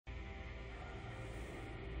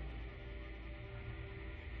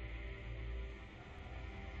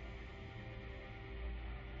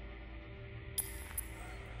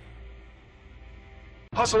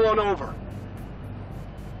Hustle on over.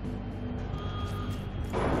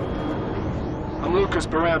 I'm Lucas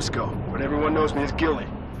Baramsko, but everyone knows me as Gilly.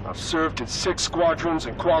 I've served in 6 squadrons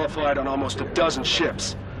and qualified on almost a dozen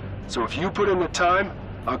ships. So if you put in the time,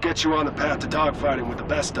 I'll get you on the path to dogfighting with the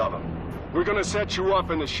best of them. We're gonna set you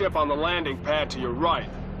up in the ship on the landing pad to your right.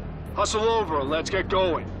 Hustle over and let's get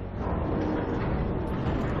going.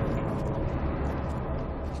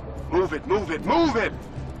 Move it, move it, move it!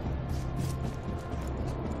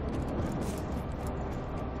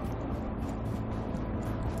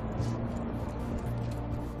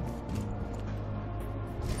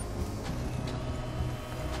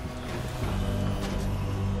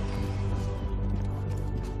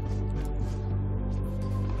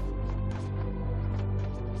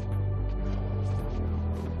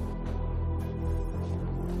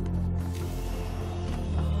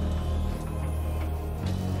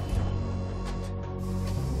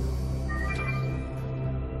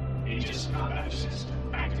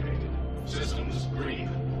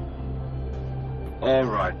 All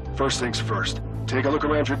right, first things first. Take a look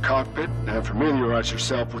around your cockpit and familiarize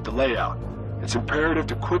yourself with the layout. It's imperative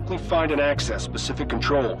to quickly find and access specific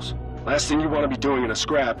controls. Last thing you want to be doing in a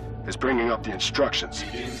scrap is bringing up the instructions.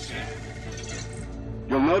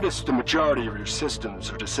 You'll notice the majority of your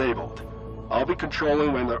systems are disabled. I'll be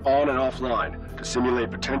controlling when they're on and offline to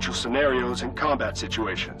simulate potential scenarios and combat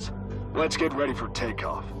situations. Let's get ready for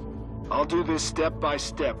takeoff. I'll do this step by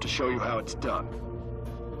step to show you how it's done.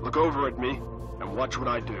 Look over at me and watch what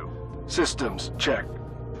I do. Systems, check.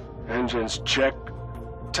 Engines, check.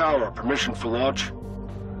 Tower, permission for launch.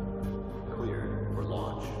 Clear for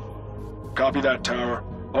launch. Copy that, tower.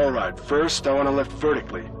 All right, first I want to lift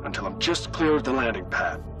vertically until I'm just clear of the landing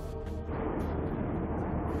pad.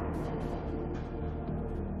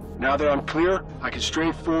 Now that I'm clear, I can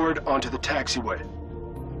strafe forward onto the taxiway.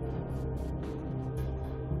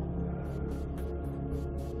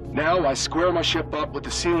 Now I square my ship up with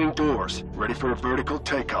the ceiling doors, ready for a vertical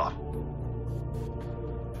takeoff.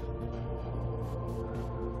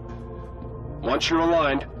 Once you're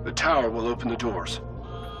aligned, the tower will open the doors.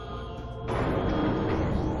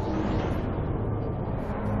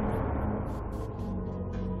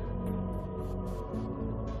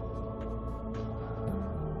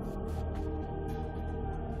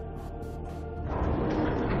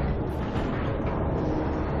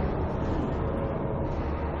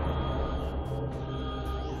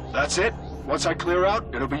 That's it. Once I clear out,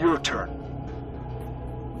 it'll be your turn.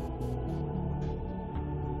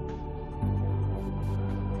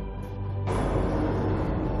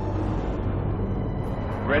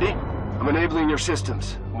 Ready? I'm enabling your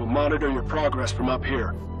systems. We'll monitor your progress from up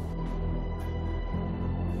here.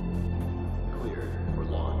 Clear for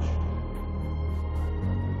launch.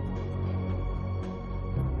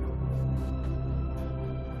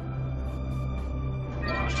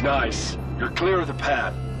 Nice. You're clear of the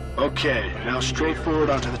pad. Okay, now straight forward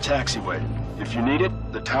onto the taxiway. If you need it,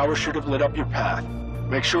 the tower should have lit up your path.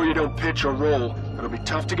 Make sure you don't pitch or roll. It'll be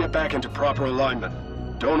tough to get back into proper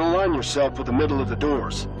alignment. Don't align yourself with the middle of the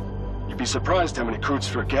doors. You'd be surprised how many crews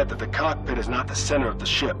forget that the cockpit is not the center of the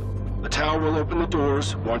ship. The tower will open the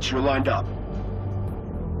doors once you're lined up.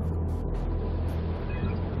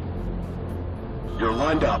 You're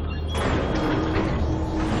lined up.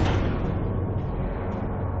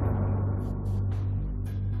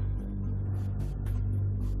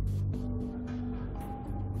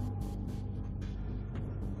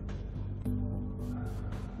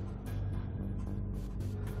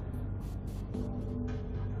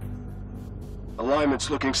 Alignment's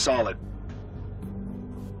looking solid.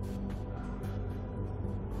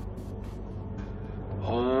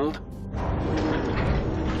 Hold.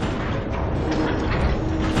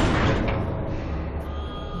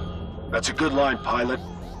 That's a good line, pilot.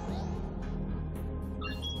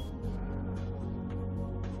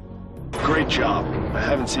 Great job. I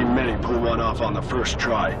haven't seen many pull one off on the first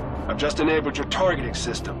try. I've just enabled your targeting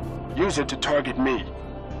system. Use it to target me.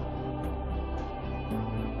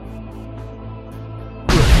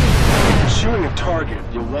 Pursuing a target,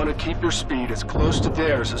 you'll want to keep your speed as close to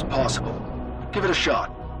theirs as possible. Give it a shot.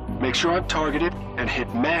 Make sure I'm targeted and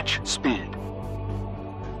hit match speed.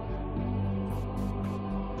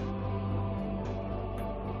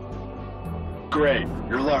 Great,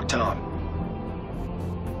 you're locked on.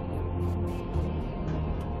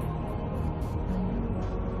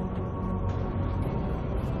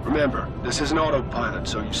 Remember, this is an autopilot,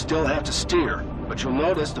 so you still have to steer, but you'll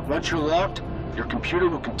notice that once you're locked, your computer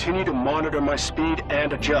will continue to monitor my speed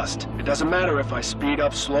and adjust. It doesn't matter if I speed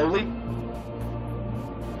up slowly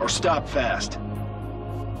or stop fast.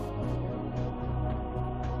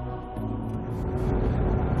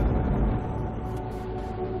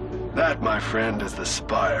 That, my friend, is the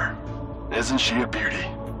Spire. Isn't she a beauty?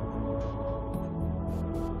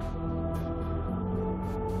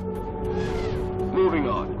 Moving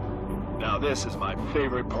on. Now this is my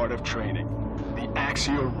favorite part of training. The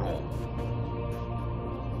axial roll.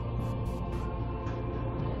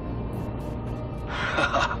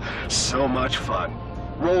 So much fun.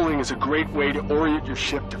 Rolling is a great way to orient your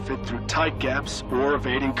ship to fit through tight gaps or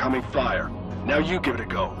evade incoming fire. Now you give it a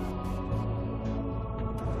go.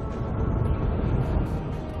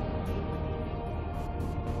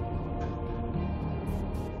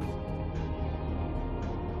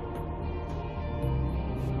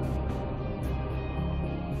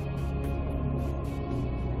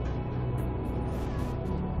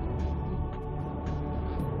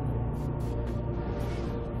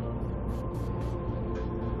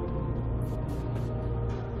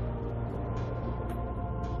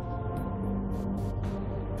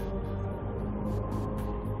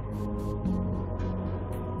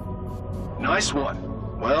 Nice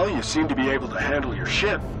one. Well, you seem to be able to handle your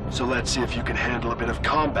ship, so let's see if you can handle a bit of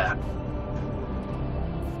combat.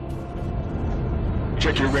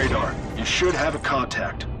 Check your radar. You should have a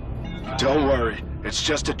contact. Don't worry, it's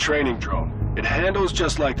just a training drone. It handles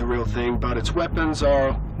just like the real thing, but its weapons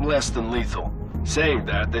are less than lethal. Saying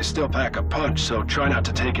that, they still pack a punch, so try not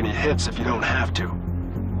to take any hits if you don't have to.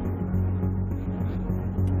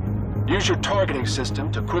 Use your targeting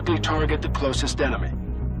system to quickly target the closest enemy.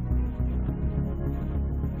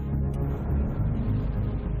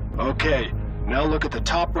 Okay, now look at the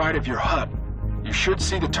top right of your HUD. You should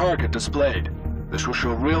see the target displayed. This will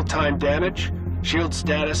show real-time damage, shield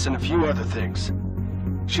status, and a few other things.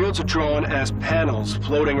 Shields are drawn as panels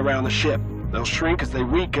floating around the ship. They'll shrink as they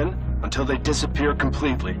weaken until they disappear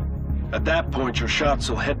completely. At that point, your shots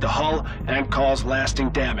will hit the hull and cause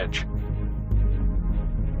lasting damage.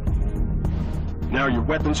 Now your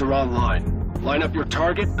weapons are online. Line up your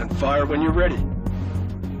target and fire when you're ready.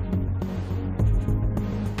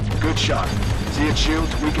 Good shot. See its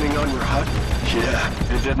shields weakening on your HUD?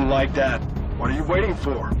 Yeah, it didn't like that. What are you waiting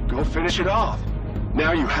for? Go finish it off.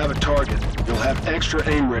 Now you have a target. You'll have extra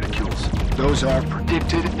aim reticules. Those are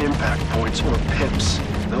predicted impact points, or pips.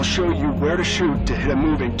 They'll show you where to shoot to hit a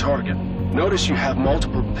moving target. Notice you have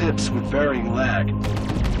multiple pips with varying lag.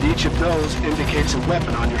 Each of those indicates a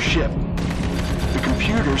weapon on your ship. The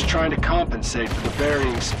computer's trying to compensate for the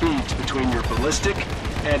varying speeds between your ballistic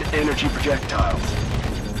and energy projectiles.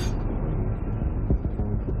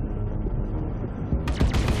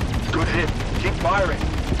 Good hit. Keep firing.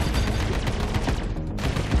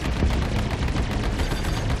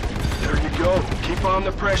 There you go. Keep on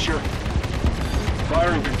the pressure.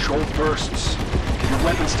 Fire in controlled bursts. Give your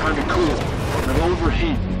weapons time to cool, or they'll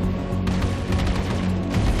overheat.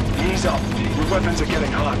 Ease up. Your weapons are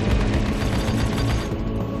getting hot.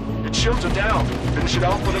 Its shields are down. Finish it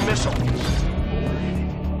off with a missile.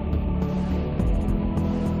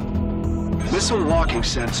 Missile locking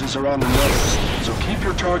sensors are on the nose, so keep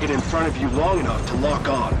your target in front of you long enough to lock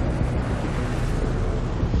on.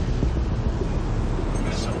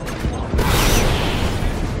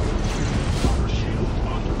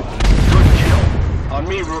 Good kill. On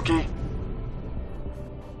me, rookie.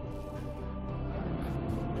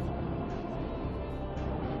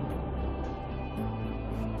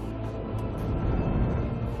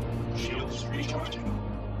 Shields recharging.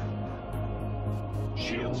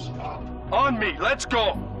 Shields up. On me, let's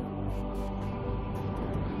go!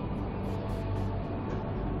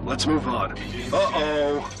 Let's move on.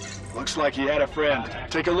 Uh-oh. Looks like he had a friend.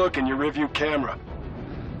 Take a look in your rearview camera.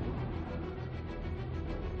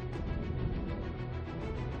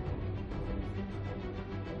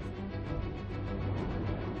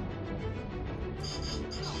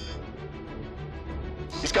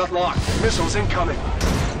 He's got locked. Missiles incoming.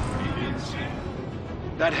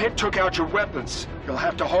 That hit took out your weapons. You'll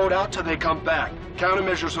have to hold out till they come back.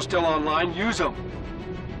 Countermeasures are still online. Use them.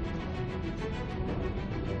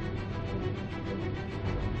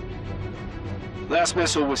 Last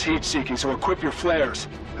missile was heat-seeking, so equip your flares.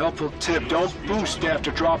 Helpful tip, don't boost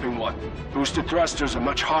after dropping one. Boosted thrusters are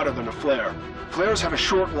much hotter than a flare. Flares have a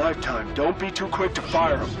short lifetime. Don't be too quick to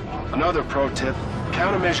fire them. Another pro tip,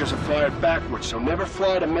 countermeasures are fired backwards, so never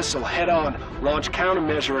fly a missile head-on, launch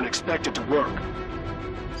countermeasure, and expect it to work.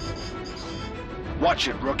 Watch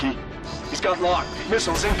it, rookie. He's got locked.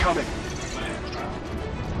 Missiles incoming.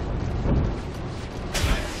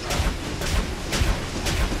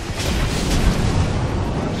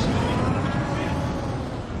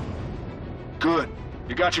 Good.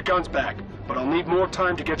 You got your guns back, but I'll need more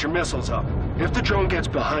time to get your missiles up. If the drone gets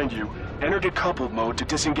behind you, enter decoupled mode to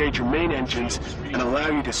disengage your main engines and allow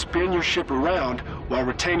you to spin your ship around while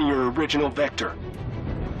retaining your original vector.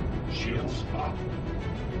 Shields up.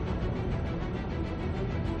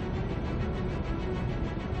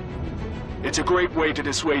 It's a great way to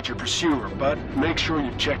dissuade your pursuer, but make sure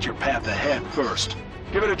you've checked your path ahead first.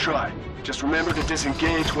 Give it a try. Just remember to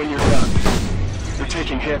disengage when you're done. You're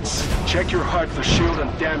taking hits. Check your HUD for shield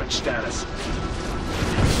and damage status.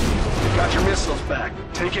 You got your missiles back.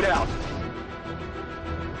 Take it out.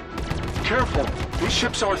 Careful. These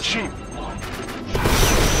ships aren't cheap.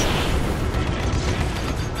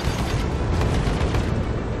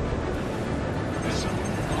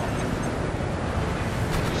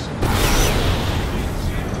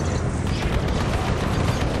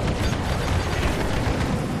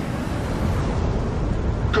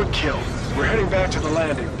 Good kill. We're heading back to the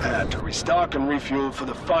landing pad to restock and refuel for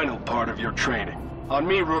the final part of your training. On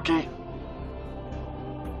me, rookie.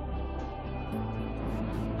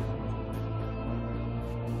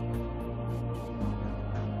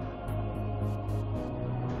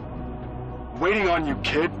 Waiting on you,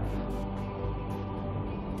 kid.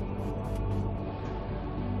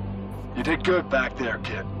 You did good back there,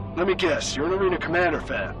 kid. Let me guess, you're an Arena Commander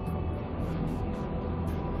fan.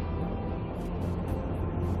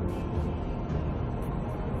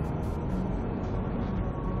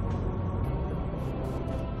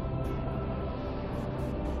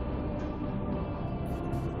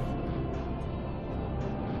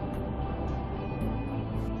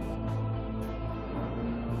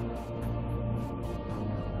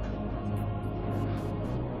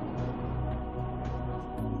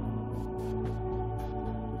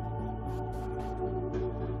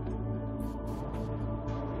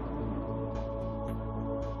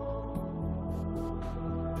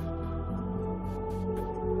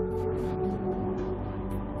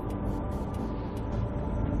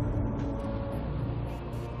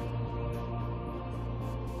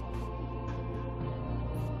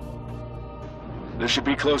 This should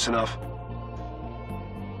be close enough.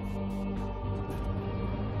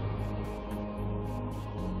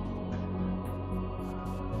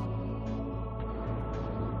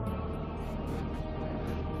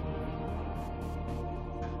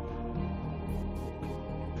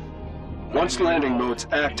 Once landing mode's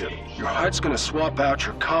active, your HUD's going to swap out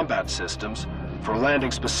your combat systems for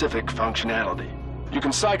landing-specific functionality. You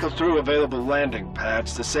can cycle through available landing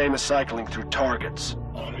pads the same as cycling through targets.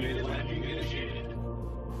 Automated landing initiated.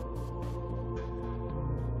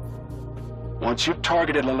 Once you've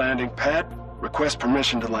targeted a landing pad, request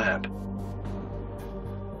permission to land.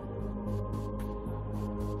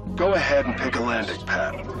 Go ahead and pick a landing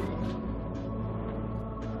pad.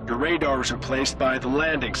 Your radars are placed by the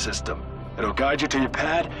landing system. It'll guide you to your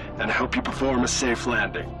pad and help you perform a safe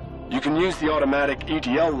landing. You can use the automatic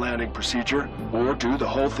ETL landing procedure or do the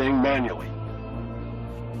whole thing manually.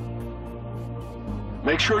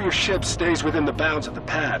 Make sure your ship stays within the bounds of the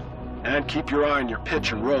pad and keep your eye on your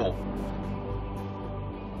pitch and roll.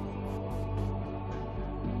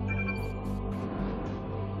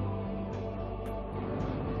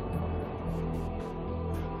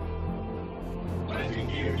 Landing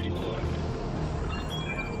gear deployed.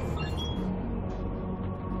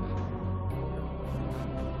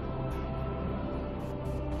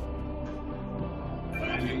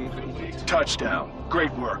 Landing complete. Touchdown.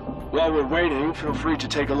 Great work. While we're waiting, feel free to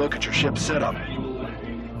take a look at your ship's setup. Manual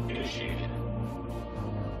landing initiated.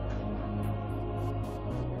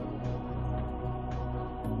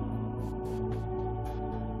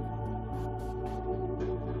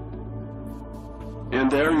 In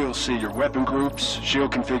there, you'll see your weapon groups,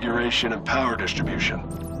 shield configuration, and power distribution.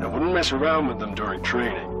 Now, wouldn't mess around with them during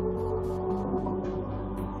training.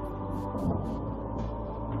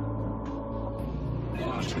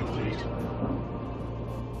 Launch complete.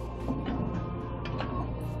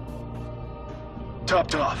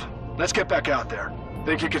 Topped off. Let's get back out there.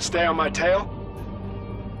 Think you could stay on my tail?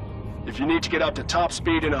 If you need to get up to top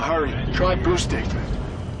speed in a hurry, try boosting.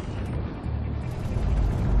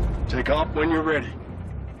 Take off when you're ready.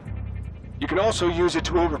 You can also use it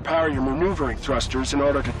to overpower your maneuvering thrusters in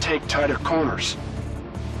order to take tighter corners.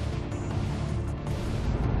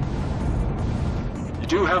 You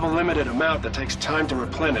do have a limited amount that takes time to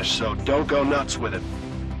replenish, so don't go nuts with it.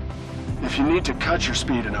 If you need to cut your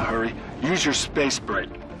speed in a hurry, use your space brake.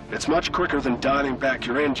 It's much quicker than dialing back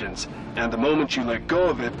your engines, and the moment you let go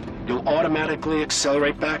of it, you'll automatically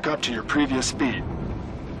accelerate back up to your previous speed.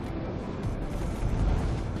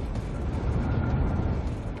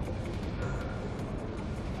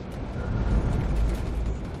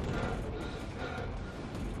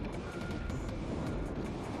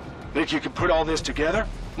 Think you can put all this together?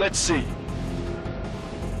 Let's see.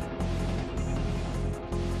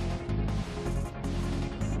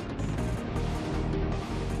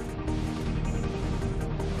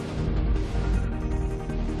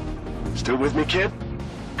 Still with me, kid?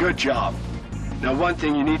 Good job. Now, one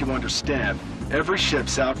thing you need to understand, every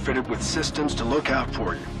ship's outfitted with systems to look out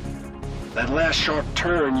for you. That last sharp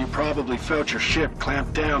turn, you probably felt your ship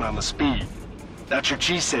clamp down on the speed. That's your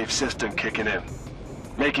G-safe system kicking in,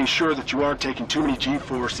 making sure that you aren't taking too many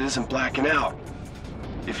G-forces and blacking out.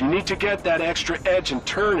 If you need to get that extra edge in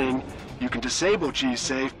turning, you can disable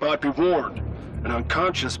G-safe, but be warned, an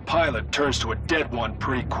unconscious pilot turns to a dead one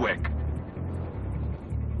pretty quick.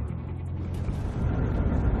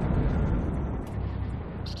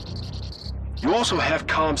 You also have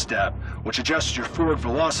ComStab, which adjusts your forward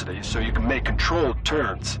velocity so you can make controlled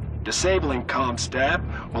turns. Disabling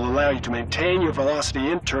ComStab will allow you to maintain your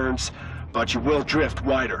velocity in turns, but you will drift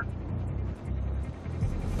wider.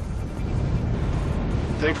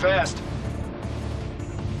 Think fast.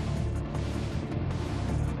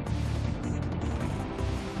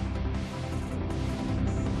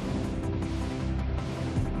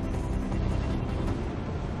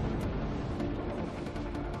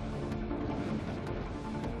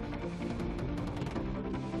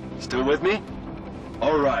 Still with me?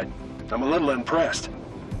 All right. I'm a little impressed.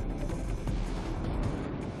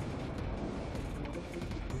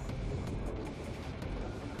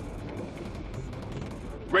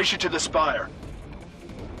 Race you to the spire.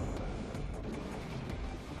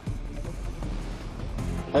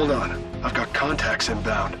 Hold on. I've got contacts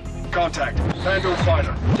inbound. Contact. Vandal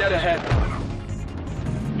fighter. Dead ahead.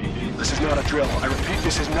 This is not a drill. I repeat,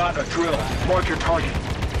 this is not a drill. Mark your target.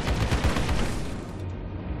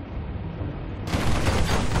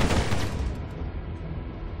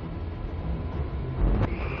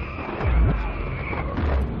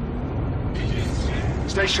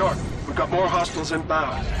 Stay sharp. We've got more hostiles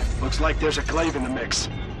inbound. Looks like there's a glaive in the mix.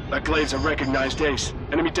 That glaive's a recognized ace.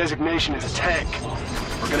 Enemy designation is a tank.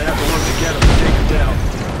 We're gonna have to work together to take him down.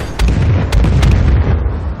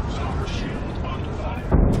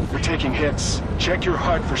 You're taking hits. Check your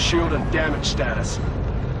HUD for shield and damage status.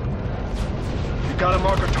 You've got to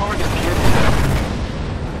mark a target, kid.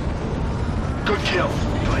 Good kill.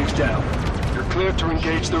 Glaive's down. You're cleared to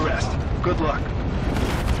engage the rest. Good luck.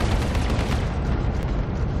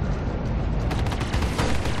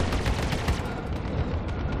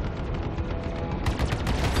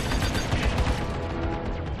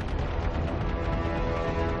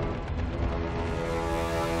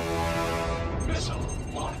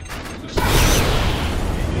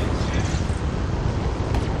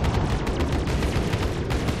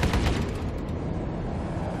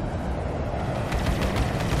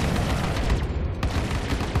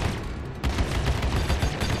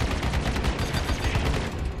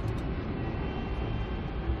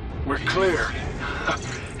 We're clear.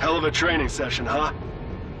 Hell of a training session, huh?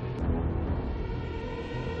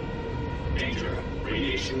 Danger.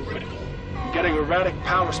 Radiation critical. You're getting erratic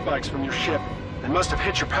power spikes from your ship. They must have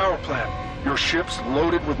hit your power plant. Your ship's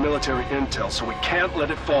loaded with military intel, so we can't let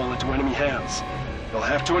it fall into enemy hands. You'll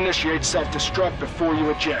have to initiate self-destruct before you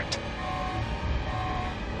eject.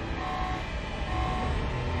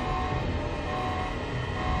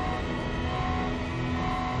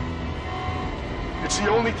 It's the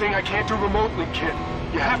only thing I can't do remotely, kid.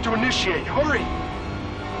 You have to initiate. Hurry!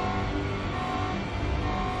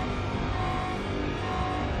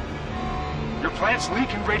 Your plant's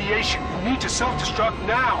leaking radiation. You need to self-destruct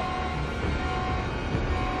now.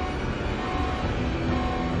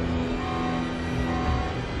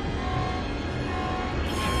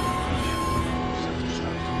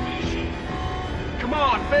 Come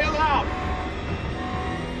on, bail out!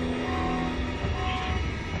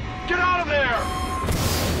 Get out of there!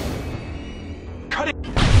 Cut it!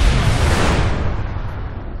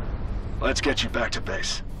 Let's get you back to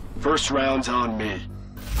base. First round's on me.